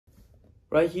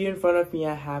Right here in front of me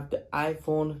I have the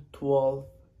iPhone 12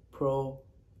 Pro.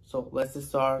 So let's just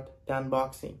start the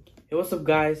unboxing. Hey, what's up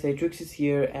guys, Trix is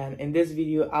here, and in this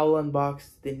video I will unbox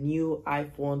the new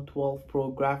iPhone 12 Pro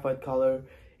Graphite color.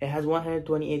 It has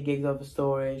 128 gigs of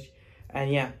storage,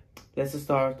 and yeah, let's just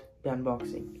start the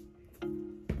unboxing.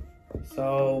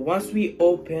 So once we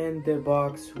open the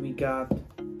box, we got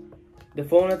the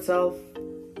phone itself.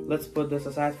 Let's put this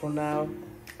aside for now.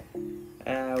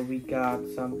 We got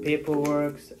some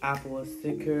paperwork, Apple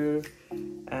sticker,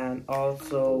 and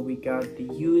also we got the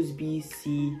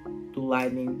USB-C to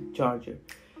Lightning charger.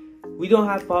 We don't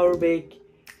have power bank.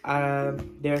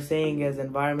 They're saying as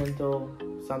environmental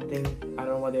something. I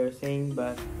don't know what they're saying,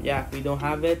 but yeah, we don't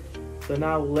have it. So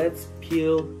now let's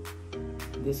peel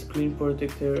the screen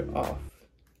protector off.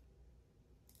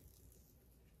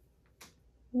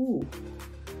 Ooh.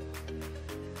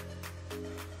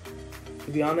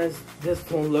 To be honest, this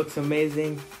phone looks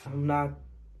amazing. I'm not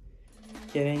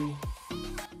kidding.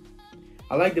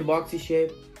 I like the boxy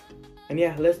shape. And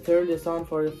yeah, let's turn this on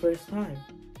for the first time.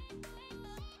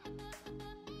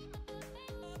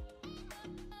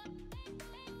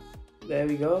 There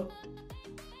we go.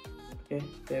 Okay,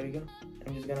 there we go.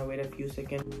 I'm just gonna wait a few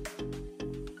seconds.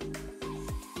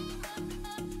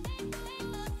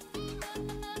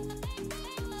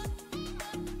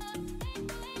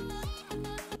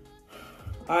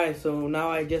 Alright, so now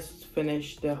I just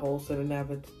finished the whole setting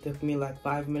up. It took me like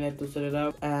 5 minutes to set it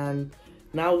up. And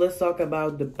now let's talk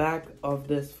about the back of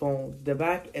this phone. The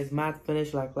back is matte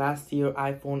finish like last year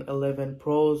iPhone 11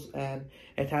 Pros, and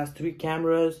it has 3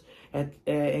 cameras. It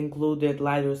included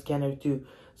LiDAR scanner too.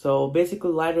 So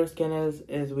basically LiDAR scanners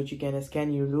is which you can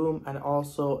scan your room, and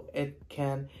also it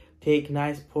can take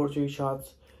nice portrait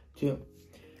shots too.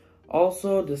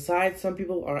 Also, the side, a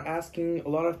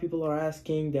lot of people are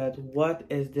asking that what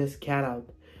is this cutout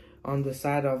on the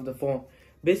side of the phone.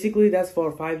 Basically, that's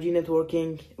for 5G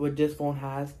networking, which this phone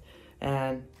has.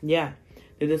 And yeah,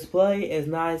 the display is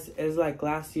nice. It's like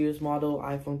last year's model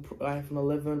iPhone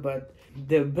 11, but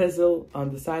the bezel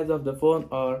on the sides of the phone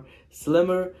are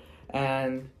slimmer.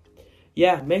 And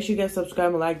yeah, make sure you guys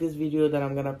subscribe and like this video, that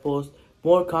I'm gonna post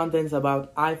more contents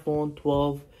about iPhone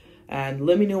 12. And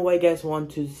let me know what you guys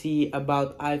want to see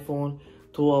about iPhone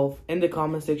 12 in the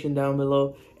comment section down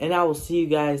below. And I will see you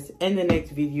guys in the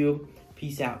next video.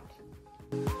 Peace out.